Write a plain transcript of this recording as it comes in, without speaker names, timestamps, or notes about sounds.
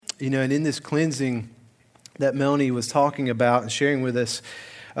And in this cleansing that Melanie was talking about and sharing with us,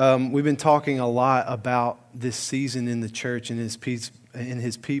 we've been talking a lot about this season in the church and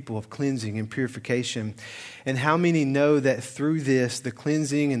his people of cleansing and purification. And how many know that through this, the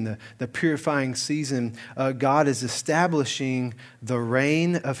cleansing and the purifying season, God is establishing the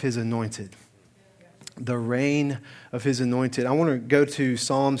reign of His anointed. The reign of His anointed. I want to go to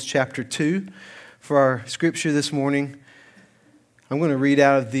Psalms chapter 2 for our scripture this morning. I'm going to read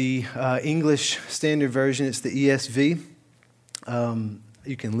out of the English Standard Version. It's the ESV.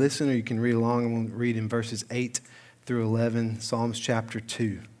 You can listen or you can read along. I'm going to read in verses 8 through 11, Psalms chapter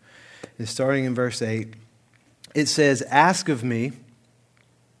 2. And starting in verse 8, it says, "Ask of me,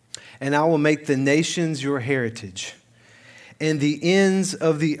 and I will make the nations your heritage, and the ends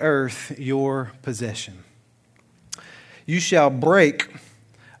of the earth your possession. You shall break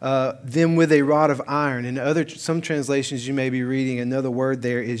them with a rod of iron." In some translations you may be reading another word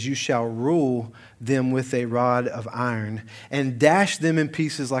there is, "You shall rule them with a rod of iron, and dash them in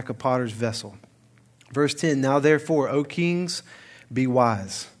pieces like a potter's vessel." Verse 10, "Now therefore, O kings, be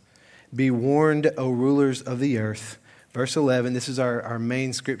wise. Be warned, O rulers of the earth." Verse 11, this is our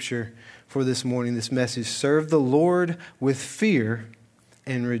main scripture for this morning, this message. "Serve the Lord with fear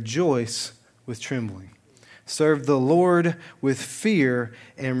and rejoice with trembling." Serve the Lord with fear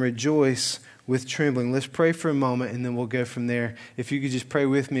and rejoice with trembling. Let's pray for a moment and then we'll go from there. If you could just pray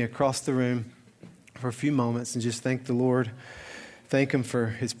with me across the room for a few moments and just thank the Lord. Thank Him for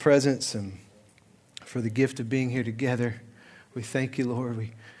His presence and for the gift of being here together. We thank You,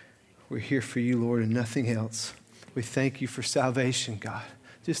 Lord. We're here for You, Lord, and nothing else. We thank You for salvation, God.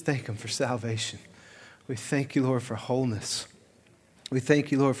 Just thank Him for salvation. We thank You, Lord, for wholeness. We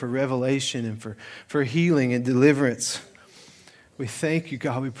thank You, Lord, for revelation and for healing and deliverance. We thank You,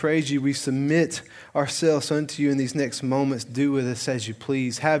 God. We praise You. We submit ourselves unto You in these next moments. Do with us as You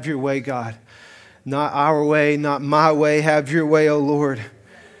please. Have Your way, God. Not our way, not my way. Have Your way, O Lord.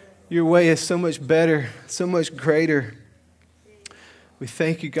 Your way is so much better, so much greater. We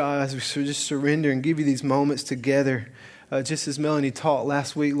thank You, God, as we just surrender and give You these moments together. Just as Melanie taught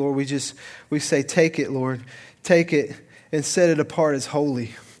last week, Lord, we say, take it, Lord. Take it and set it apart as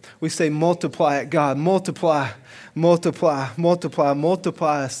holy. We say, multiply it, God. Multiply, multiply, multiply,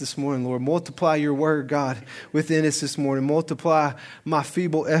 multiply us this morning, Lord. Multiply Your word, God, within us this morning. Multiply my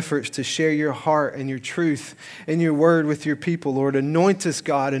feeble efforts to share Your heart and Your truth and Your word with Your people, Lord. Anoint us,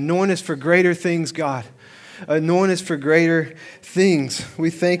 God. Anoint us for greater things, God. Anoint us for greater things.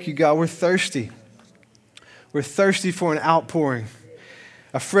 We thank You, God. We're thirsty. We're thirsty for an outpouring,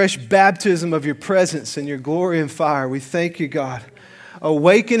 a fresh baptism of Your presence and Your glory and fire. We thank You, God.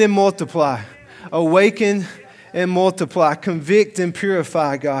 Awaken and multiply. Awaken and multiply. Convict and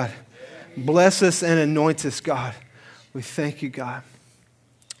purify, God. Bless us and anoint us, God. We thank You, God.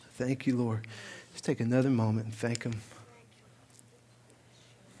 Thank You, Lord. Just take another moment and thank Him.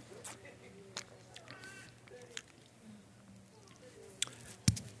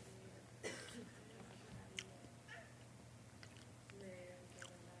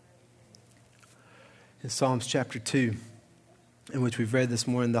 In Psalms chapter 2, in which we've read this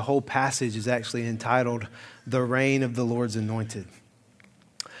morning, the whole passage is actually entitled, "The Reign of the Lord's Anointed."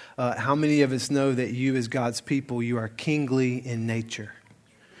 How many of us know that you as God's people, you are kingly in nature?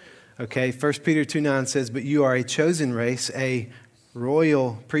 Okay, 1 Peter 2:9 says, "But you are a chosen race, a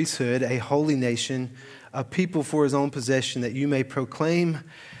royal priesthood, a holy nation, a people for His own possession, that you may proclaim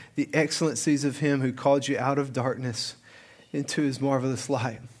the excellencies of Him who called you out of darkness into His marvelous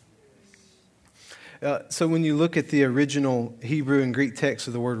light." So when you look at the original Hebrew and Greek text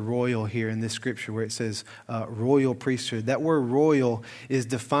of the word royal here in this scripture where it says royal priesthood, that word royal is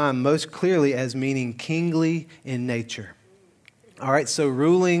defined most clearly as meaning kingly in nature. All right, so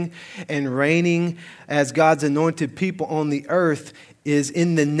ruling and reigning as God's anointed people on the earth is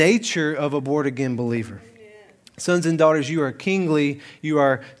in the nature of a born-again believer. Sons and daughters, you are kingly, you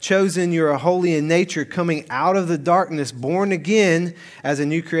are chosen, you are holy in nature, coming out of the darkness, born again as a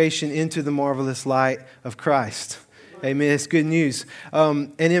new creation into the marvelous light of Christ. Amen. It's good news.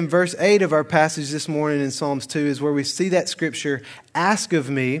 And in verse 8 of our passage this morning in Psalms 2 is where we see that scripture, "Ask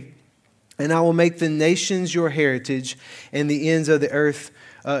of me, and I will make the nations your heritage, and the ends of the earth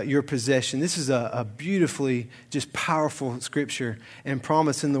your possession." This is a beautifully, just powerful scripture and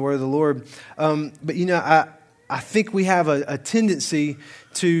promise in the word of the Lord. But I think we have a tendency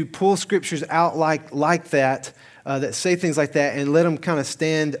to pull scriptures out like that, that say things like that, and let them kind of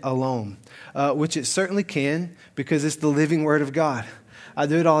stand alone, which it certainly can, because it's the living word of God. I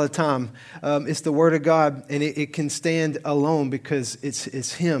do it all the time. It's the word of God, and it can stand alone because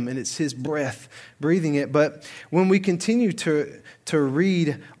it's Him and it's His breath breathing it. But when we continue to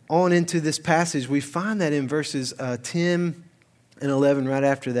read on into this passage, we find that in verses 10 and 11, right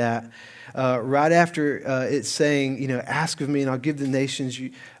after that. Right after it's saying, ask of me and I'll give the nations,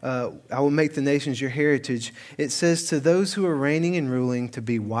 I will make the nations your heritage. It says to those who are reigning and ruling to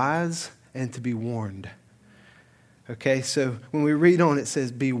be wise and to be warned. Okay, so when we read on, it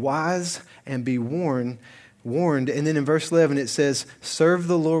says be wise and be warned. And then in verse 11, it says, serve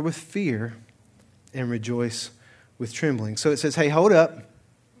the Lord with fear and rejoice with trembling. So it says, hey, hold up.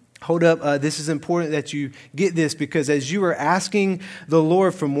 This is important that you get this, because as you are asking the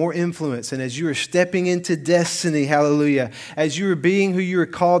Lord for more influence and as you are stepping into destiny, hallelujah, as you are being who you are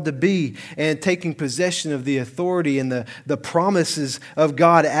called to be and taking possession of the authority and the promises of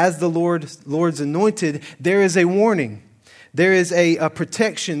God as the Lord's anointed, there is a warning. There is a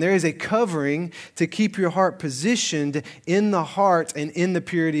protection. There is a covering to keep your heart positioned in the heart and in the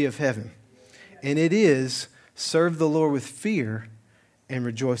purity of heaven. And it is serve the Lord with fear and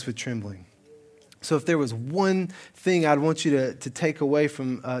rejoice with trembling. So if there was one thing I'd want you to take away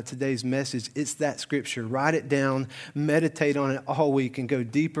from today's message, it's that scripture. Write it down, meditate on it all week, and go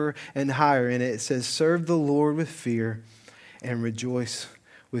deeper and higher in it. It says, serve the Lord with fear and rejoice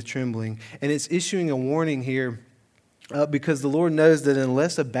with trembling. And it's issuing a warning here because the Lord knows that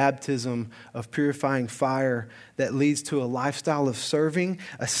unless a baptism of purifying fire that leads to a lifestyle of serving,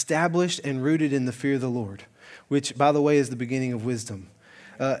 established and rooted in the fear of the Lord, which, by the way, is the beginning of wisdom.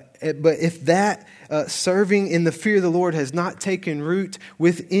 But if that serving in the fear of the Lord has not taken root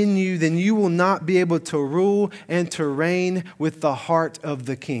within you, then you will not be able to rule and to reign with the heart of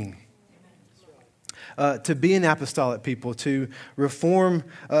the King. To be an apostolic people, to reform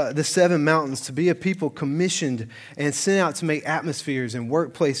the seven mountains, to be a people commissioned and sent out to make atmospheres and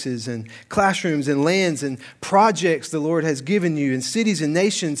workplaces and classrooms and lands and projects the Lord has given you and cities and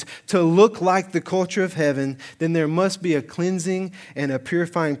nations to look like the culture of heaven, then there must be a cleansing and a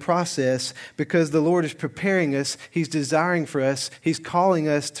purifying process, because the Lord is preparing us. He's desiring for us. He's calling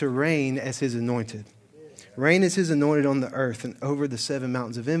us to reign as His anointed. Reign as His anointed on the earth and over the seven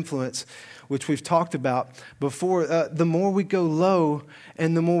mountains of influence, which we've talked about before. The more we go low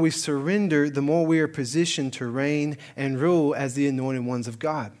and the more we surrender, the more we are positioned to reign and rule as the anointed ones of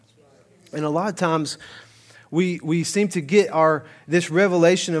God. And a lot of times we seem to get this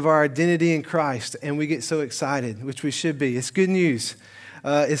revelation of our identity in Christ, and we get so excited, which we should be. It's good news.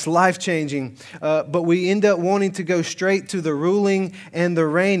 It's life-changing, but we end up wanting to go straight to the ruling and the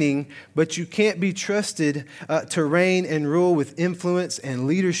reigning, but you can't be trusted to reign and rule with influence and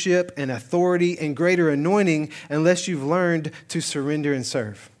leadership and authority and greater anointing unless you've learned to surrender and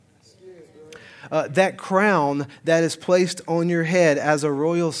serve. That crown that is placed on your head as a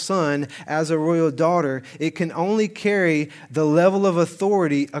royal son, as a royal daughter, it can only carry the level of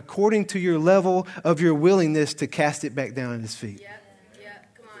authority according to your level of your willingness to cast it back down at His feet. Yep.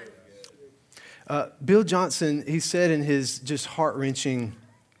 Bill Johnson, he said in his just heart-wrenching,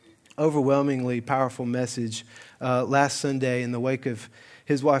 overwhelmingly powerful message last Sunday in the wake of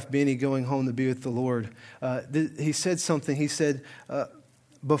his wife Benny going home to be with the Lord, he said something. He said,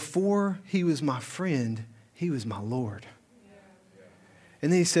 before He was my friend, He was my Lord.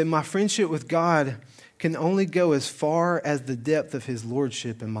 And then he said, my friendship with God can only go as far as the depth of His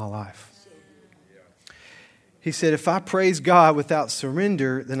lordship in my life. He said, if I praise God without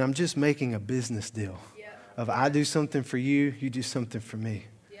surrender, then I'm just making a business deal of I do something for you, you do something for me.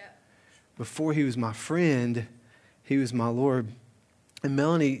 Before He was my friend, He was my Lord. And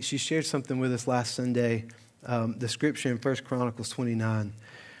Melanie, she shared something with us last Sunday, the scripture in 1 Chronicles 29,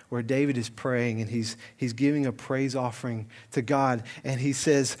 where David is praying and he's giving a praise offering to God. And he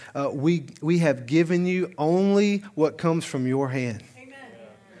says, we have given you only what comes from your hand.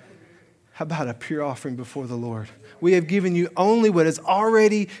 How about a pure offering before the Lord? We have given you only what has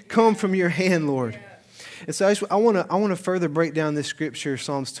already come from your hand, Lord. And so I want to further break down this scripture,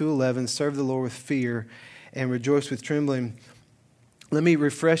 Psalms 2:11, serve the Lord with fear and rejoice with trembling. Let me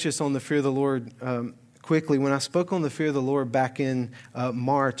refresh us on the fear of the Lord quickly. When I spoke on the fear of the Lord back in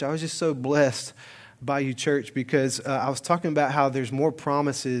March, I was just so blessed by you, church, because I was talking about how there's more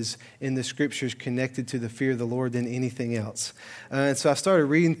promises in the scriptures connected to the fear of the Lord than anything else. And so I started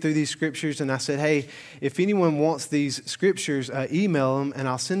reading through these scriptures, and I said, hey, if anyone wants these scriptures, email them,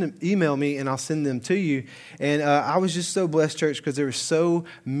 and email me, and I'll send them to you. And I was just so blessed, church, because there were so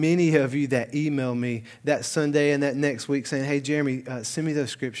many of you that emailed me that Sunday and that next week saying, hey, Jeremy, send me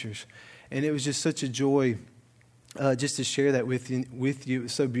those scriptures. And it was just such a joy just to share that with you. It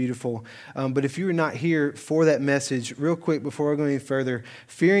was so beautiful. But if you were not here for that message, real quick before I go any further,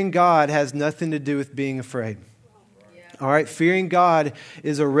 fearing God has nothing to do with being afraid. All right, fearing God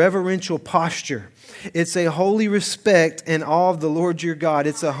is a reverential posture. It's a holy respect and awe of the Lord your God.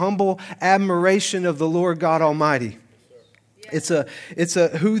 It's a humble admiration of the Lord God Almighty. It's a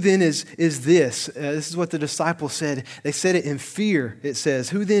who then is this? This is what the disciples said. They said it in fear. It says,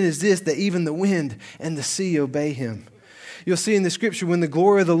 who then is this that even the wind and the sea obey him? You'll see in the scripture when the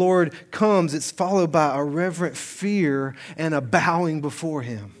glory of the Lord comes, it's followed by a reverent fear and a bowing before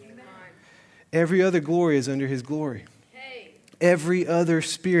him. Every other glory is under his glory. Every other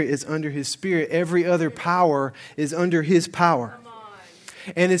spirit is under his spirit. Every other power is under his power.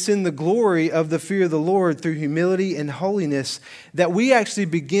 And it's in the glory of the fear of the Lord through humility and holiness that we actually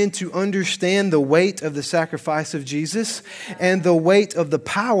begin to understand the weight of the sacrifice of Jesus and the weight of the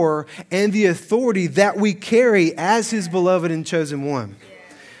power and the authority that we carry as his beloved and chosen one.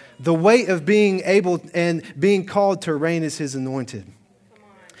 The weight of being able and being called to reign as his anointed.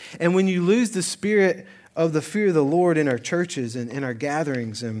 And when you lose the spirit of the fear of the Lord in our churches and in our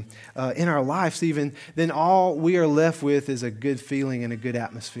gatherings and in our lives even, then all we are left with is a good feeling and a good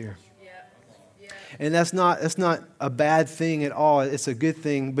atmosphere. And that's not a bad thing at all. It's a good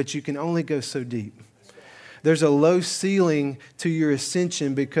thing, but you can only go so deep. There's a low ceiling to your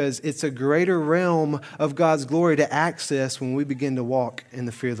ascension because it's a greater realm of God's glory to access when we begin to walk in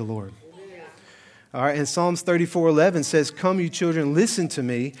the fear of the Lord. All right, and Psalms 34:11 says, "Come, you children, listen to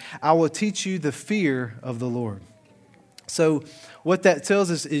me. I will teach you the fear of the Lord." So what that tells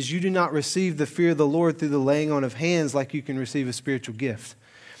us is you do not receive the fear of the Lord through the laying on of hands like you can receive a spiritual gift.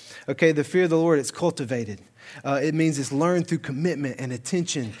 Okay, the fear of the Lord, it's cultivated. It means it's learned through commitment and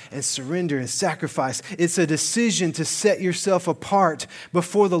attention and surrender and sacrifice. It's a decision to set yourself apart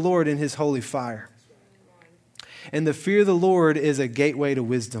before the Lord in his holy fire. And the fear of the Lord is a gateway to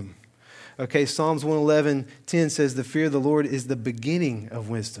wisdom. Okay, Psalms 111:10 says, "The fear of the Lord is the beginning of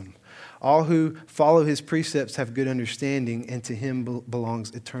wisdom. All who follow his precepts have good understanding, and to him belongs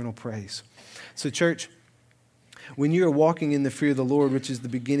eternal praise." So, church, when you are walking in the fear of the Lord, which is the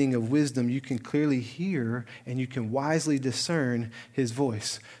beginning of wisdom, you can clearly hear and you can wisely discern his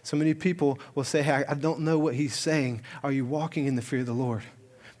voice. So many people will say, "Hey, I don't know what he's saying." Are you walking in the fear of the Lord?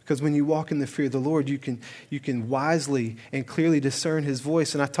 Because when you walk in the fear of the Lord, you can wisely and clearly discern his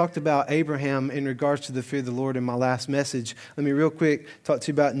voice. And I talked about Abraham in regards to the fear of the Lord in my last message. Let me real quick talk to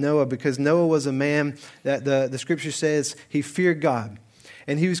you about Noah, because Noah was a man that the scripture says he feared God.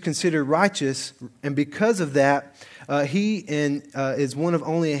 And he was considered righteous. And because of that, he is one of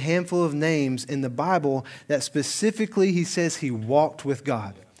only a handful of names in the Bible that specifically he says he walked with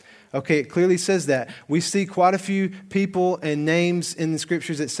God. Okay, it clearly says that. We see quite a few people and names in the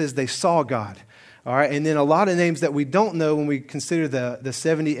scriptures that says they saw God. All right, and then a lot of names that we don't know when we consider the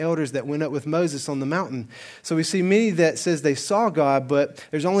 70 elders that went up with Moses on the mountain. So we see many that says they saw God, but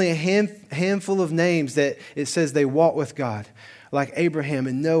there's only a handful of names that it says they walked with God, like Abraham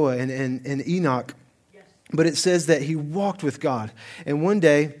and Noah and Enoch. Yes. But it says that he walked with God. And one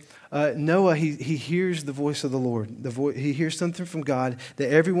day, Noah, he hears the voice of the Lord. He hears something from God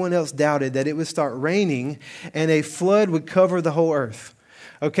that everyone else doubted, that it would start raining and a flood would cover the whole earth.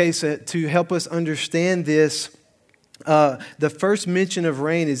 Okay, so to help us understand this, the first mention of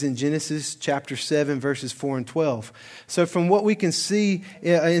rain is in Genesis chapter 7, verses 4 and 12. So from what we can see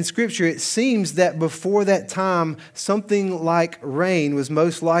in Scripture, it seems that before that time, something like rain was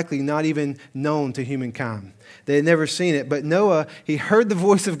most likely not even known to humankind. They had never seen it. But Noah, he heard the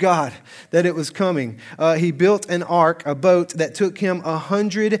voice of God that it was coming. He built an ark, a boat that took him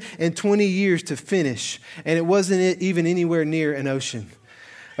 120 years to finish. And it wasn't even anywhere near an ocean.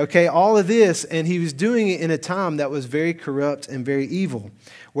 Okay, all of this, and he was doing it in a time that was very corrupt and very evil,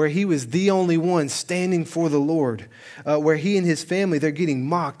 where he was the only one standing for the Lord, where he and his family, they're getting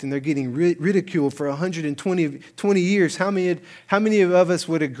mocked and they're getting ridiculed for 120 years. How many of us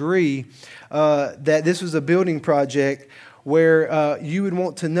would agree that this was a building project where you would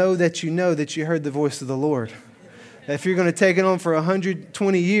want to know that you heard the voice of the Lord? If you're going to take it on for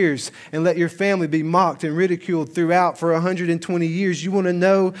 120 years and let your family be mocked and ridiculed throughout for 120 years, you want to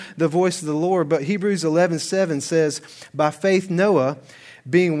know the voice of the Lord. But Hebrews 11:7 says, "By faith Noah,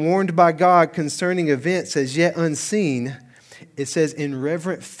 being warned by God concerning events as yet unseen," it says, "in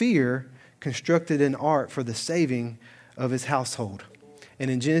reverent fear constructed an ark for the saving of his household."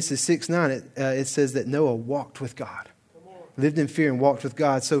 And in Genesis 6:9, it says that Noah walked with God. Lived in fear and walked with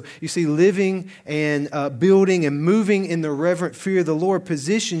God. So you see, living and building and moving in the reverent fear of the Lord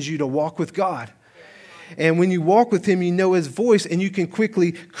positions you to walk with God. And when you walk with him, you know his voice, and you can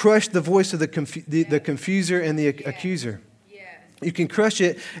quickly crush the voice of the confuser and the accuser. You can crush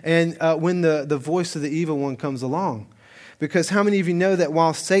it and when the voice of the evil one comes along. Because how many of you know that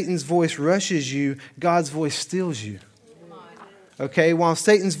while Satan's voice rushes you, God's voice steals you? Okay, while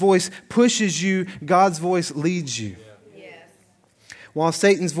Satan's voice pushes you, God's voice leads you. Yes. While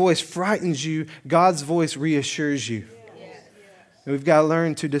Satan's voice frightens you, God's voice reassures you. Yes. And we've got to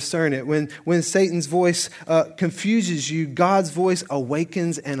learn to discern it. When Satan's voice confuses you, God's voice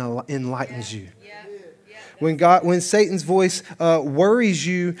awakens and enlightens you. When Satan's voice worries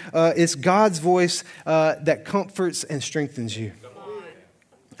you, it's God's voice that comforts and strengthens you.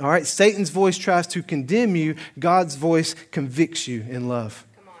 All right, Satan's voice tries to condemn you. God's voice convicts you in love.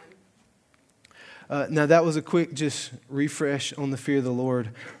 Now, that was a quick just refresh on the fear of the Lord.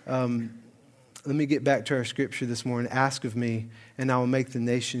 Let me get back to our scripture this morning. Ask of me, and I will make the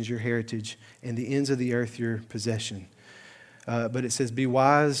nations your heritage and the ends of the earth your possession. But it says, be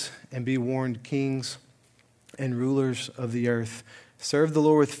wise and be warned, kings and rulers of the earth. Serve the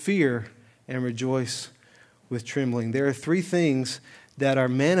Lord with fear and rejoice with trembling. There are three things that are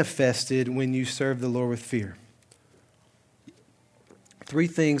manifested when you serve the Lord with fear. Three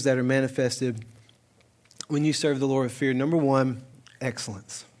things that are manifested when you serve the Lord with fear. Number one,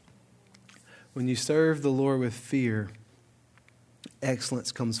 excellence. When you serve the Lord with fear,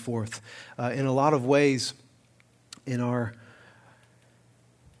 excellence comes forth. In a lot of ways, and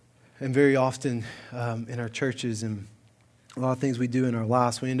very often in our churches and a lot of things we do in our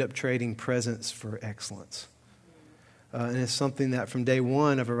lives, we end up trading presence for excellence. And it's something that from day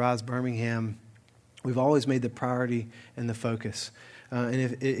one of Arise Birmingham, we've always made the priority and the focus.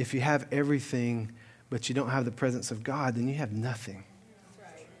 And if you have everything, but you don't have the presence of God, then you have nothing.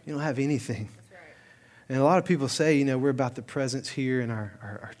 That's right. You don't have anything. That's right. And a lot of people say, we're about the presence here in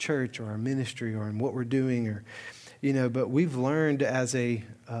our church or our ministry or in what we're doing, but we've learned as a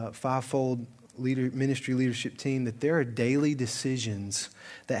fivefold ministry leadership team that there are daily decisions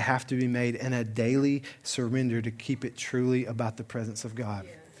that have to be made and a daily surrender to keep it truly about the presence of God.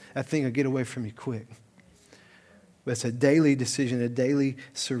 Yeah. That thing will get away from you quick. But it's a daily decision, a daily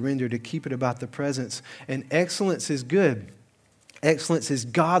surrender to keep it about the presence. And excellence is good. Excellence is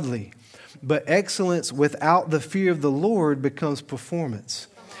godly. But excellence without the fear of the Lord becomes performance.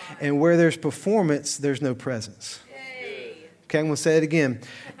 And where there's performance, there's no presence. Okay, I'm going to say it again.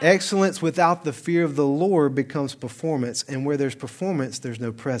 Excellence without the fear of the Lord becomes performance. And where there's performance, there's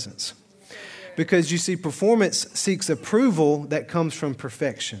no presence. Because you see, performance seeks approval that comes from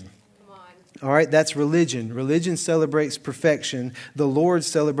perfection. All right, that's religion. Religion celebrates perfection. The Lord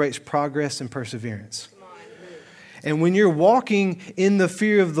celebrates progress and perseverance. And when you're walking in the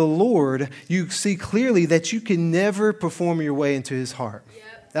fear of the Lord, you see clearly that you can never perform your way into His heart.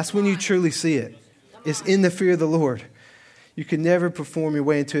 That's when you truly see it. It's in the fear of the Lord. You can never perform your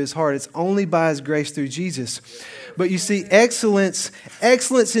way into His heart. It's only by His grace through Jesus. But you see, excellence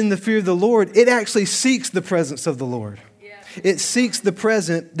in the fear of the Lord, it actually seeks the presence of the Lord. It seeks the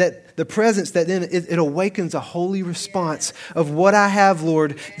presence that then it awakens a holy response of what I have,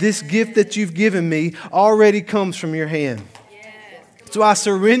 Lord. This gift that you've given me already comes from your hand. So I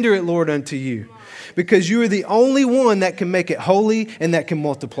surrender it, Lord, unto you. Because you are the only one that can make it holy and that can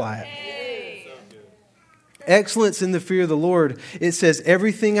multiply it. Excellence in the fear of the Lord. It says,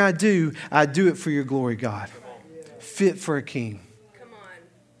 everything I do it for your glory, God. Fit for a king.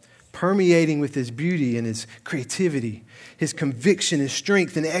 Permeating with His beauty and His creativity, His conviction, His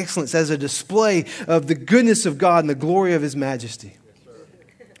strength and excellence as a display of the goodness of God and the glory of His majesty.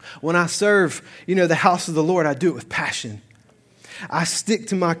 When I serve, the house of the Lord, I do it with passion. I stick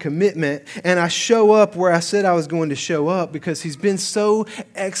to my commitment and I show up where I said I was going to show up because He's been so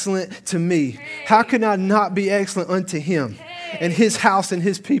excellent to me. How can I not be excellent unto Him and His house and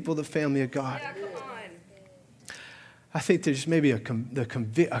His people, the family of God? I think there's maybe a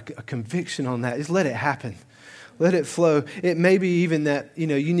conviction on that. Just let it happen. Let it flow. It may be even that, you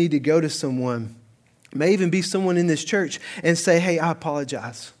need to go to someone. It may even be someone in this church and say, hey, I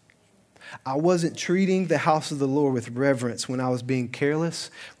apologize. I wasn't treating the house of the Lord with reverence when I was being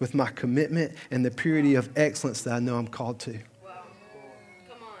careless with my commitment and the purity of excellence that I know I'm called to. Wow.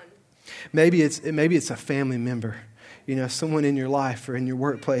 Come on. Maybe it's a family member, someone in your life or in your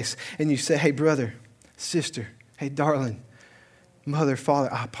workplace, and you say, hey, brother, sister, hey, darling, mother,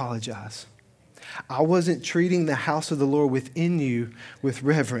 father, I apologize. I wasn't treating the house of the Lord within you with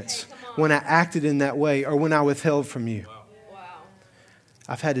reverence when I acted in that way or when I withheld from you. Wow.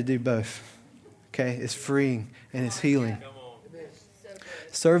 I've had to do both. Okay, it's freeing and it's healing.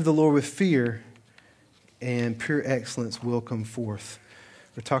 Serve the Lord with fear and pure excellence will come forth.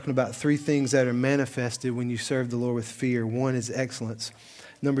 We're talking about three things that are manifested when you serve the Lord with fear. One is excellence.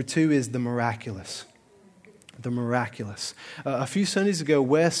 Number two is the miraculous. The miraculous. A few Sundays ago,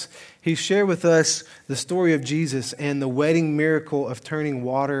 Wes, he shared with us the story of Jesus and the wedding miracle of turning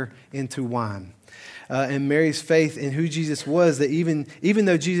water into wine. and Mary's faith in who Jesus was, that even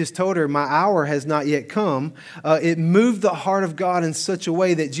though Jesus told her, my hour has not yet come, it moved the heart of God in such a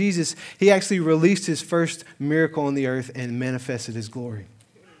way that Jesus, he actually released his first miracle on the earth and manifested his glory.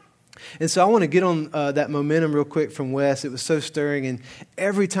 And so I want to get on that momentum real quick from Wes. It was so stirring. And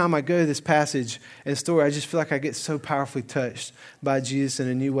every time I go to this passage and story, I just feel like I get so powerfully touched by Jesus in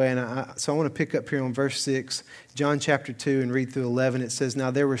a new way. And so I want to pick up here on verse 6, John chapter 2, and read through 11. It says,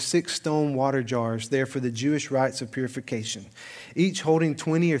 now there were 6 stone water jars there for the Jewish rites of purification, each holding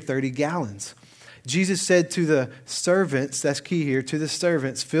 20 or 30 gallons. Jesus said to the servants, that's key here, to the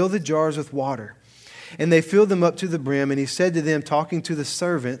servants, fill the jars with water. And they filled them up to the brim, and he said to them, talking to the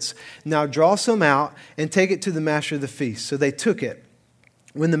servants, now draw some out and take it to the master of the feast. So they took it.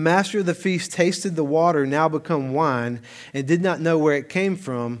 When the master of the feast tasted the water now become wine and did not know where it came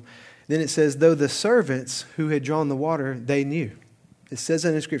from, then it says, though the servants who had drawn the water, they knew. It says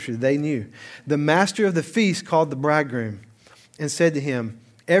that in Scripture, they knew. The master of the feast called the bridegroom and said to him,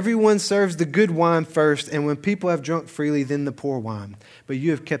 everyone serves the good wine first, and when people have drunk freely, then the poor wine. But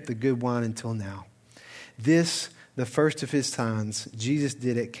you have kept the good wine until now. This, the first of his signs, Jesus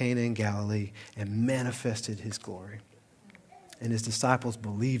did at Cana in Galilee and manifested his glory. And his disciples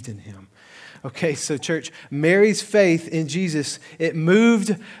believed in him. Okay, so church, Mary's faith in Jesus, it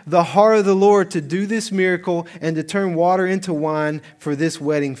moved the heart of the Lord to do this miracle and to turn water into wine for this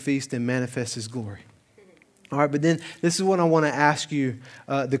wedding feast and manifest his glory. All right, but then this is what I want to ask you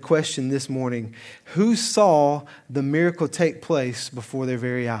the question this morning. Who saw the miracle take place before their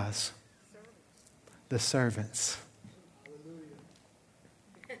very eyes? The servants.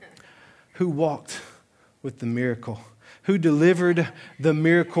 Who walked with the miracle? Who delivered the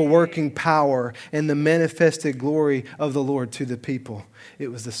miracle working power and the manifested glory of the Lord to the people? It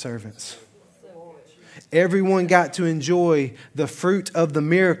was the servants. Everyone got to enjoy the fruit of the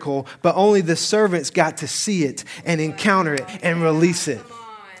miracle, but only the servants got to see it and encounter it and release it.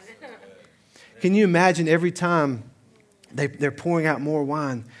 Can you imagine every time they're pouring out more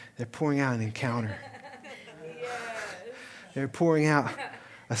wine, they're pouring out an encounter. They're pouring out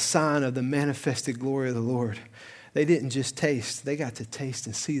a sign of the manifested glory of the Lord. They didn't just taste. They got to taste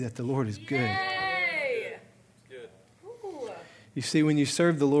and see that the Lord is good. You see, when you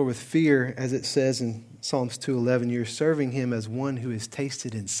serve the Lord with fear, as it says in Psalms 2:11, you're serving him as one who has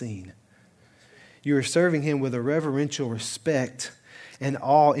tasted and seen. You are serving him with a reverential respect and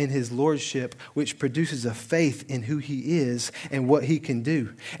awe in his lordship, which produces a faith in who he is and what he can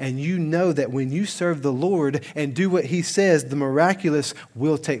do. And you know that when you serve the Lord and do what he says, the miraculous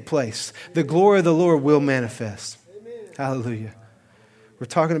will take place. The glory of the Lord will manifest. Amen. Hallelujah. We're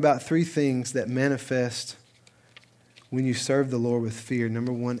talking about 3 things that manifest when you serve the Lord with fear.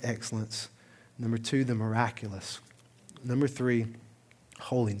 Number 1, excellence. Number 2, the miraculous. Number 3,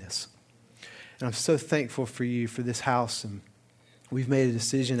 holiness. And I'm so thankful for you, for this house. And we've made a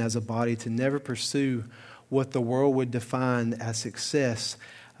decision as a body to never pursue what the world would define as success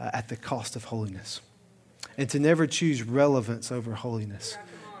at the cost of holiness. And to never choose relevance over holiness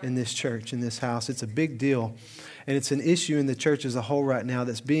in this church, in this house. It's a big deal. And it's an issue in the church as a whole right now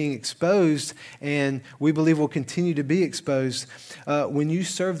that's being exposed, and we believe will continue to be exposed. When you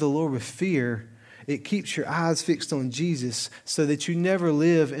serve the Lord with fear, it keeps your eyes fixed on Jesus so that you never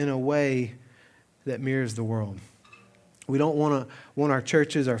live in a way that mirrors the world. We don't want our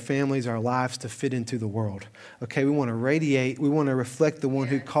churches, our families, our lives to fit into the world. Okay, we want to radiate. We want to reflect the one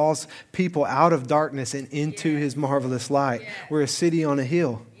who calls people out of darkness and into his marvelous light. We're a city on a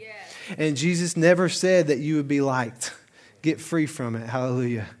hill. And Jesus never said that you would be liked. Get free from it.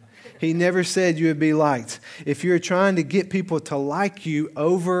 Hallelujah. He never said you would be liked. If you're trying to get people to like you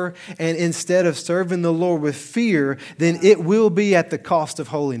over and instead of serving the Lord with fear, then it will be at the cost of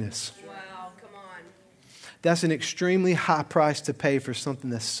holiness. Wow, come on. That's an extremely high price to pay for something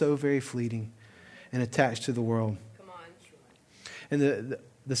that's so very fleeting and attached to the world. Come on. And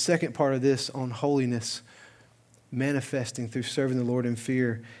the second part of this on holiness, manifesting through serving the Lord in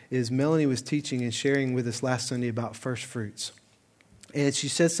fear, is Melanie was teaching and sharing with us last Sunday about first fruits. And she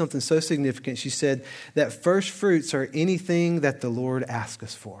said something so significant. She said that first fruits are anything that the Lord asks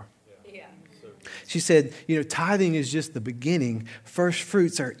us for. Yeah. She said, tithing is just the beginning. First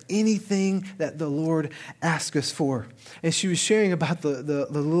fruits are anything that the Lord asks us for. And she was sharing about the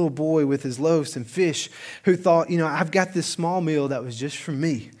little boy with his loaves and fish who thought, I've got this small meal that was just for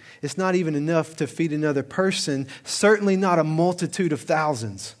me. It's not even enough to feed another person, certainly not a multitude of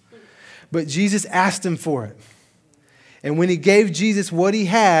thousands. But Jesus asked him for it. And when he gave Jesus what he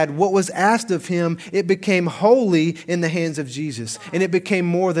had, what was asked of him, it became holy in the hands of Jesus. And it became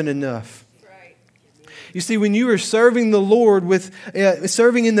more than enough. Right. You see, when you are serving the Lord with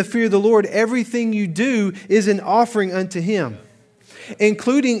serving in the fear of the Lord, everything you do is an offering unto Him,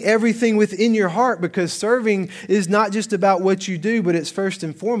 including everything within your heart, because serving is not just about what you do, but it's first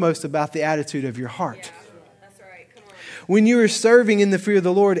and foremost about the attitude of your heart. Yeah, that's right. Come on. When you are serving in the fear of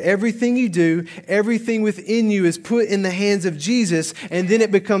the Lord, everything you do, everything within you is put in the hands of Jesus, and then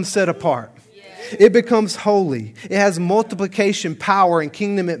it becomes set apart. It becomes holy. It has multiplication power and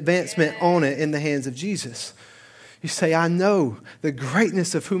kingdom advancement on it in the hands of Jesus. You say, I know the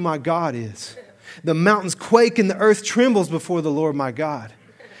greatness of who my God is. The mountains quake and the earth trembles before the Lord my God.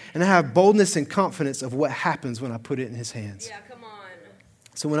 And I have boldness and confidence of what happens when I put it in His hands. Yeah, come on.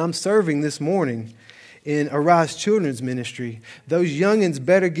 So when I'm serving this morning in Arise Children's Ministry, those youngins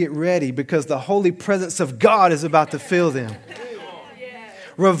better get ready, because the holy presence of God is about to fill them.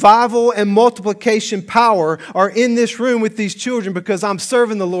 Revival and multiplication power are in this room with these children, because I'm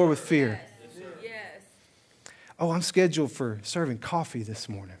serving the Lord with fear. Yes. Oh, I'm scheduled for serving coffee this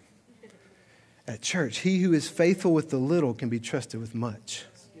morning at church. He who is faithful with the little can be trusted with much.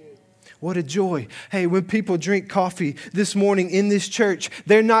 What a joy. Hey, when people drink coffee this morning in this church,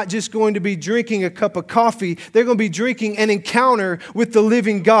 they're not just going to be drinking a cup of coffee. They're going to be drinking an encounter with the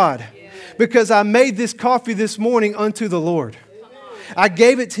living God. Because I made this coffee this morning unto the Lord. I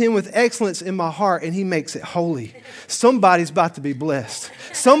gave it to Him with excellence in my heart, and He makes it holy. Somebody's about to be blessed.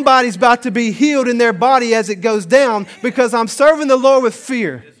 Somebody's about to be healed in their body as it goes down, because I'm serving the Lord with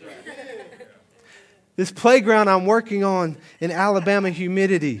fear. This playground I'm working on in Alabama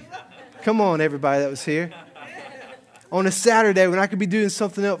humidity. Come on, everybody that was here. On a Saturday when I could be doing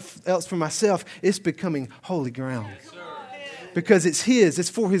something else for myself, it's becoming holy ground. Because it's His. It's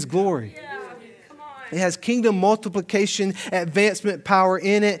for His glory. It has kingdom multiplication, advancement power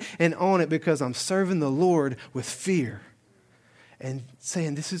in it and on it, because I'm serving the Lord with fear and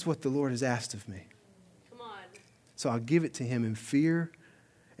saying, this is what the Lord has asked of me. Come on. So I'll give it to Him in fear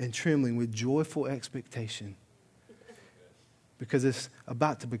and trembling with joyful expectation, because it's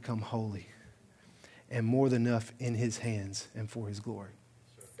about to become holy and more than enough in His hands and for His glory.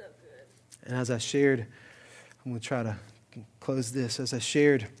 So good. And as I shared, I'm going to try to close this. As I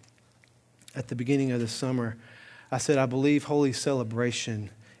shared at the beginning of the summer, I said, I believe holy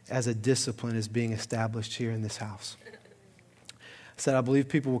celebration as a discipline is being established here in this house. I said, I believe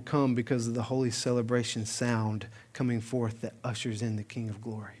people will come because of the holy celebration sound coming forth that ushers in the King of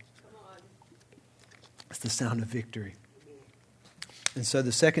Glory. It's the sound of victory. And so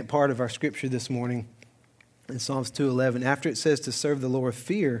the second part of our scripture this morning in Psalms 2:11, after it says to serve the Lord with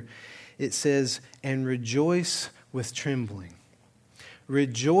fear, it says, and rejoice with trembling.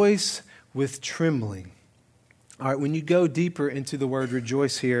 Rejoice with trembling. All right, when you go deeper into the word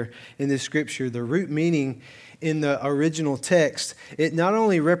rejoice here in this scripture, the root meaning in the original text, it not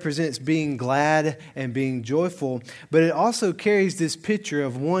only represents being glad and being joyful, but it also carries this picture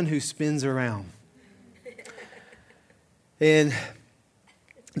of one who spins around. And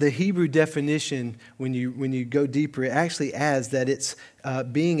the Hebrew definition, when you go deeper, it actually adds that it's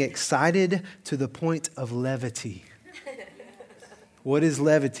being excited to the point of levity. What is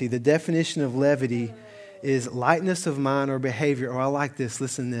levity? The definition of levity is lightness of mind or behavior, or I like this,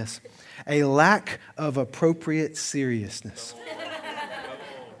 listen to this, a lack of appropriate seriousness.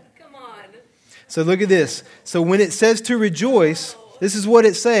 Come on. So look at this. So when it says to rejoice, this is what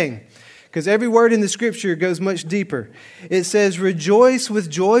it's saying. Because every word in the scripture goes much deeper. It says, rejoice with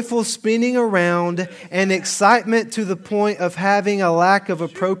joyful spinning around and excitement to the point of having a lack of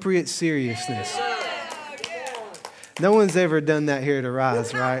appropriate seriousness. No one's ever done that here at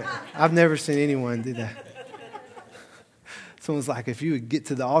Arise, right? I've never seen anyone do that. Someone's like, if you would get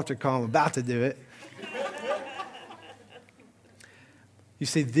to the altar call, I'm about to do it. You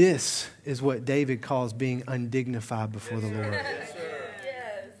see, this is what David calls being undignified before the Lord.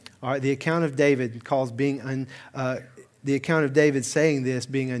 All right, the account of David calls being the account of David saying this,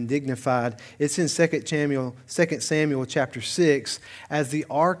 being undignified. It's in 2 Samuel chapter 6, as the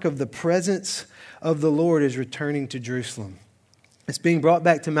ark of the presence of the Lord is returning to Jerusalem. It's being brought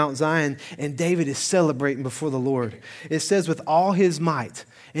back to Mount Zion, and David is celebrating before the Lord. It says with all his might,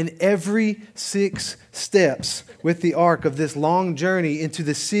 in every 6 steps with the ark of this long journey into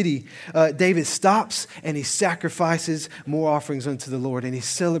the city, David stops and he sacrifices more offerings unto the Lord, and he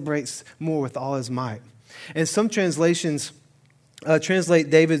celebrates more with all his might. And some translations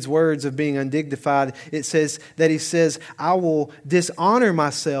translate David's words of being undignified. It says that he says, I will dishonor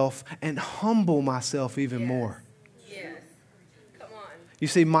myself and humble myself even more. Yes. Come on. You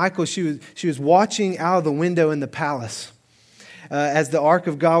see, Michal, she was watching out of the window in the palace as the ark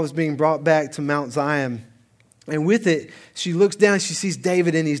of God was being brought back to Mount Zion. And with it, she looks down, she sees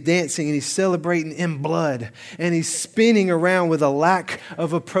David, and he's dancing, and he's celebrating in blood. And he's spinning around with a lack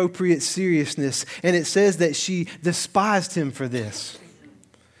of appropriate seriousness. And it says that she despised him for this.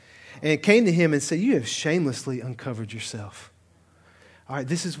 And came to him and said, "You have shamelessly uncovered yourself." All right,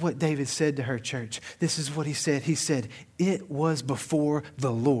 this is what David said to her, church. This is what he said. He said, "It was before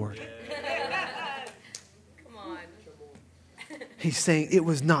the Lord." He's saying it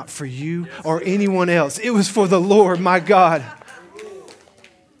was not for you or anyone else. It was for the Lord, my God.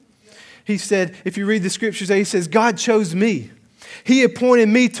 He said, if you read the scriptures, he says, God chose me. He appointed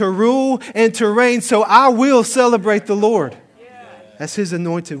me to rule and to reign, so I will celebrate the Lord. That's his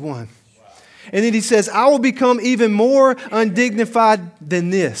anointed one. And then he says, I will become even more undignified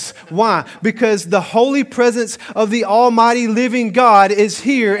than this. Why? Because the holy presence of the almighty living God is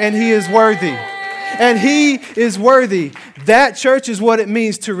here, and he is worthy. And he is worthy. That, church, is what it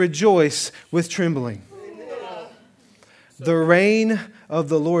means to rejoice with trembling. The reign of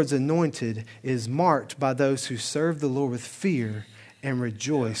the Lord's anointed is marked by those who serve the Lord with fear and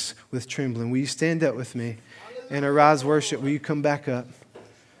rejoice with trembling. Will you stand up with me and arise worship? Will you come back up?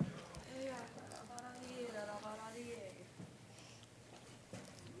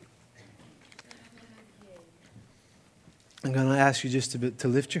 I'm going to ask you just to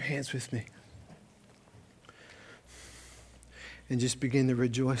lift your hands with me. And just begin to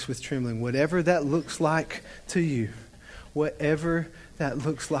rejoice with trembling. Whatever that looks like to you. Whatever that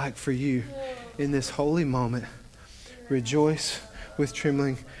looks like for you in this holy moment. Rejoice with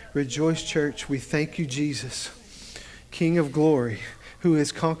trembling. Rejoice, church. We thank you, Jesus, King of glory, who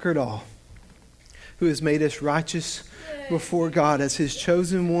has conquered all. Who has made us righteous before God as his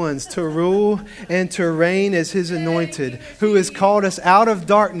chosen ones to rule and to reign as his anointed, who has called us out of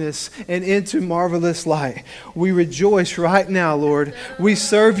darkness and into marvelous light. We rejoice right now, Lord. We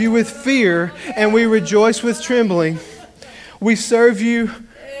serve you with fear and we rejoice with trembling. We serve you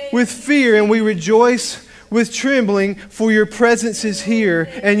with fear and we rejoice with trembling, for your presence is here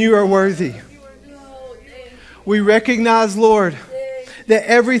and you are worthy. We recognize, Lord, that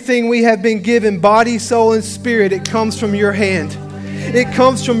everything we have been given, body, soul, and spirit, it comes from your hand. It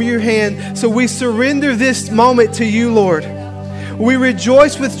comes from your hand. So we surrender this moment to you, Lord. We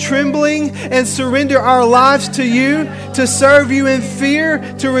rejoice with trembling and surrender our lives to you, to serve you in fear,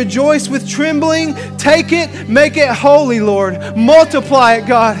 to rejoice with trembling. Take it, make it holy, Lord. Multiply it,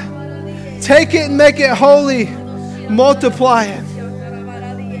 God. Take it and make it holy. Multiply it.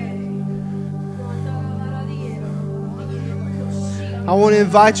 I want to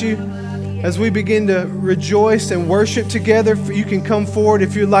invite you as we begin to rejoice and worship together. You can come forward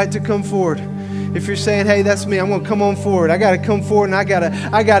if you'd like to come forward. If you're saying, hey, that's me, I'm going to come on forward. I got to come forward and I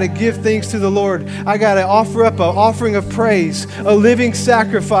got to give things to the Lord. I got to offer up an offering of praise, a living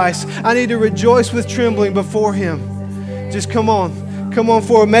sacrifice. I need to rejoice with trembling before him. Just come on. Come on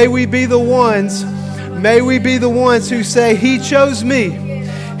forward. May we be the ones who say, he chose me.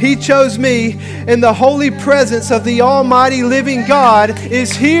 He chose me, and the holy presence of the almighty living God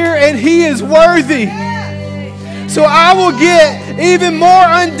is here, and he is worthy. So I will get even more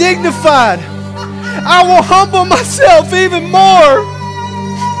undignified. I will humble myself even more.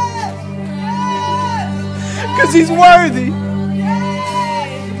 Because he's worthy.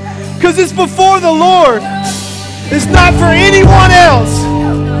 Because it's before the Lord. It's not for anyone else.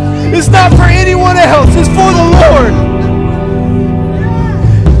 It's not for anyone else. It's for the Lord.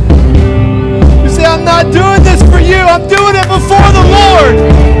 I'm not doing this for you. I'm doing it before the Lord.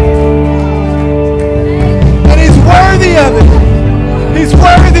 And he's worthy of it. He's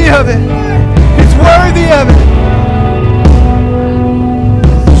worthy of it.